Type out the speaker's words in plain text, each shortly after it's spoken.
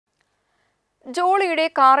ജോളിയുടെ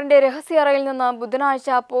കാറിന്റെ രഹസ്യ അറയിൽ നിന്ന് ബുധനാഴ്ച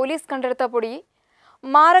പോലീസ് കണ്ടെടുത്ത പൊടി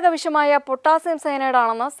മാരകവിഷമായ പൊട്ടാസ്യം സയനൈഡ്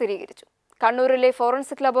ആണെന്ന് സ്ഥിരീകരിച്ചു. കണ്ണൂരിലെ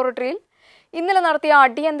ഫോറൻസിക് ലബോറട്ടറിയിൽ ഇന്നലെ നടത്തിയ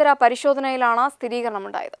അടിയന്തര പരിശോധനയിലാണ്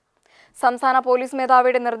സ്ഥിരീകരണമുണ്ടായത്. സംസ്ഥാന പോലീസ്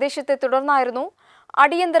മേധാവിയുടെ നിർദ്ദേശത്തെ തുടർന്നായിരുന്നു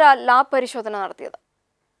അടിയന്തര ലാബ് പരിശോധന നടത്തിയത്.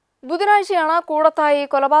 ബുധനാഴ്ചയാണ് കൂടത്തായി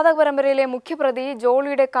കൊലപാതക പരമ്പരയിലെ മുഖ്യപ്രതി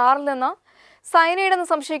ജോളിയുടെ കാറിൽ നിന്ന് സയനൈഡ് എന്ന്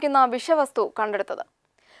സംശയിക്കുന്ന വിഷവസ്തു കണ്ടെടുത്തത്.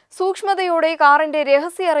 സൂക്ഷ്മതയോടെ കാറിന്റെ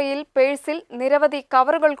രഹസ്യ അറയിൽ പേഴ്സിൽ നിരവധി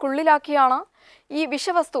കവറുകൾക്കുള്ളിലാക്കിയാണ് ഈ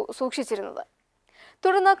വിഷവസ്തു സൂക്ഷിച്ചിരുന്നത്.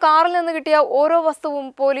 തുടർന്ന് കാറിൽ നിന്ന് കിട്ടിയ ഓരോ വസ്തുവും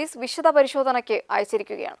പോലീസ് വിശദ പരിശോധനയ്ക്ക്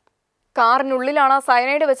അയച്ചിരിക്കുകയാണ്. കാറിനുള്ളിലാണ്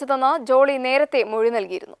സയനൈഡ് വെച്ചതെന്ന് ജോളി നേരത്തെ മൊഴി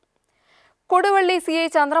നൽകിയിരുന്നു. കൊടുവള്ളി CI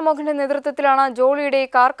ചന്ദ്രമോഹന്റെ നേതൃത്വത്തിലാണ് ജോളിയുടെ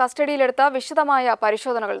കാർ കസ്റ്റഡിയിലെടുത്ത വിശദമായ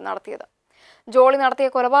പരിശോധനകൾ നടത്തിയത്. ജോളി നടത്തിയ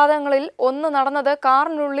കൊലപാതകങ്ങളിൽ ഒന്ന് നടന്നത്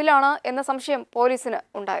കാറിനുള്ളിലാണ് എന്ന സംശയം പോലീസിന്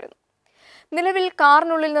ഉണ്ടായിരുന്നു. നിലവിൽ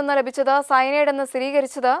കാറിനുള്ളിൽ നിന്ന് ലഭിച്ചത് സയനൈഡ് എന്ന്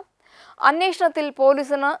സ്ഥിരീകരിച്ചത് അന്വേഷണത്തിൽ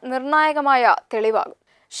പോലീസിന് നിർണായകമായ തെളിവാകും.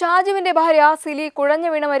 ഷാജുവിന്റെ ഭാര്യ സിലി കുഴഞ്ഞു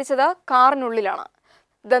വീണ് മരിച്ചത് കാറിനുള്ളിലാണ്.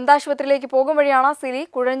 ദന്താശുപത്രിയിലേക്ക് പോകും വഴിയാണ് സിലി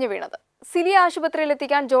കുഴഞ്ഞു വീണത്. സിലി ആശുപത്രിയിൽ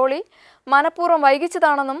എത്തിക്കാൻ ജോളി മനഃപൂർവ്വം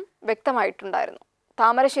വൈകിച്ചതാണെന്നും വ്യക്തമായിട്ടുണ്ടായിരുന്നു.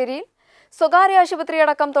 താമരശ്ശേരിയിൽ സ്വകാര്യ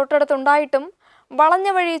ആശുപത്രിയടക്കം തൊട്ടടുത്തുണ്ടായിട്ടും വളഞ്ഞ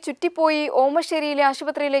വഴി ചുറ്റിപ്പോയി ഓമശ്ശേരിയിലെ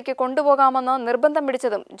ആശുപത്രിയിലേക്ക് കൊണ്ടുപോകാമെന്ന് നിർബന്ധം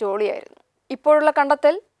പിടിച്ചതും ജോളിയായിരുന്നു. ഇപ്പോഴുള്ള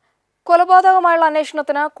കണ്ടെത്തൽ കൊലപാതകമായുള്ള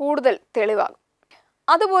അന്വേഷണത്തിന് കൂടുതൽ തെളിവാകും.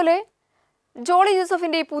 അതുപോലെ ജോളി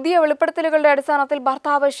ജോസഫിന്റെ പുതിയ വെളിപ്പെടുത്തലുകളുടെ അടിസ്ഥാനത്തിൽ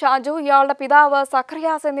ഭർത്താവ് ഷാജു, ഇയാളുടെ പിതാവ്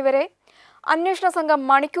സഖറിയാസ് എന്നിവരെ അന്വേഷണ സംഘം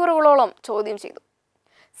മണിക്കൂറുകളോളം ചോദ്യം ചെയ്തു.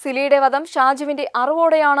 സിലിയുടെ വധം ഷാജുവിന്റെ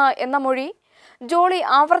അറിവോടെയാണ് എന്ന മൊഴി ജോളി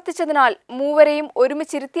ആവർത്തിച്ചതിനാൽ മൂവരെയും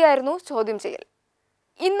ഒരുമിച്ചിരുത്തിയായിരുന്നു ചോദ്യം ചെയ്യൽ.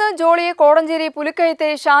 ഇന്ന് ജോളിയെ കോടഞ്ചേരി പുലിക്കയത്തെ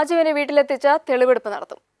ഷാജുവിന്റെ വീട്ടിലെത്തിച്ച് തെളിവെടുപ്പ്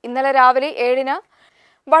നടത്തും. ഇന്നലെ രാവിലെ 7-ന്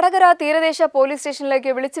വടകര തീരദേശ പോലീസ്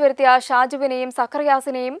സ്റ്റേഷനിലേക്ക് വിളിച്ചു വരുത്തിയ ഷാജുവിനെയും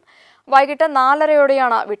സഖറിയാസിനെയും വൈകിട്ട്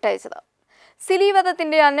 4:30-ഓടെയാണ് വിട്ടയച്ചത്. സിലി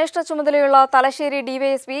വധത്തിന്റെ അന്വേഷണ ചുമതലയുള്ള Thalassery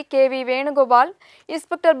DYSP KV Venugopal,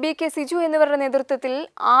 inspector BK Siju എന്നിവരുടെ നേതൃത്വത്തിൽ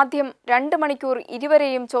ആദ്യം 2 മണിക്കൂർ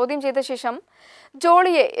ഇരുവരെയും ചോദ്യം ചെയ്ത ശേഷം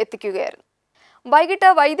ജോളിയെ എത്തിക്കുകയായിരുന്നു. വൈകിട്ട്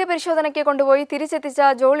വൈദ്യപരിശോധനയ്ക്ക് കൊണ്ടുപോയി തിരിച്ചെത്തിച്ച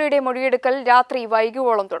ജോളിയുടെ മൊഴിയെടുക്കൽ രാത്രി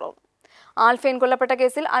വൈകുവോളം തുടർന്നു. ആൽഫൈൻ കൊല്ലപ്പെട്ട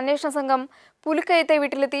കേസിൽ അന്വേഷണ സംഘം പുലിക്കയത്തെ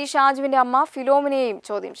വീട്ടിലെത്തി ഷാജുവിന്റെ അമ്മ ഫിലോമിനെയും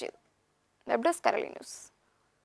ചോദ്യം ചെയ്തു. Web desk Kairali news.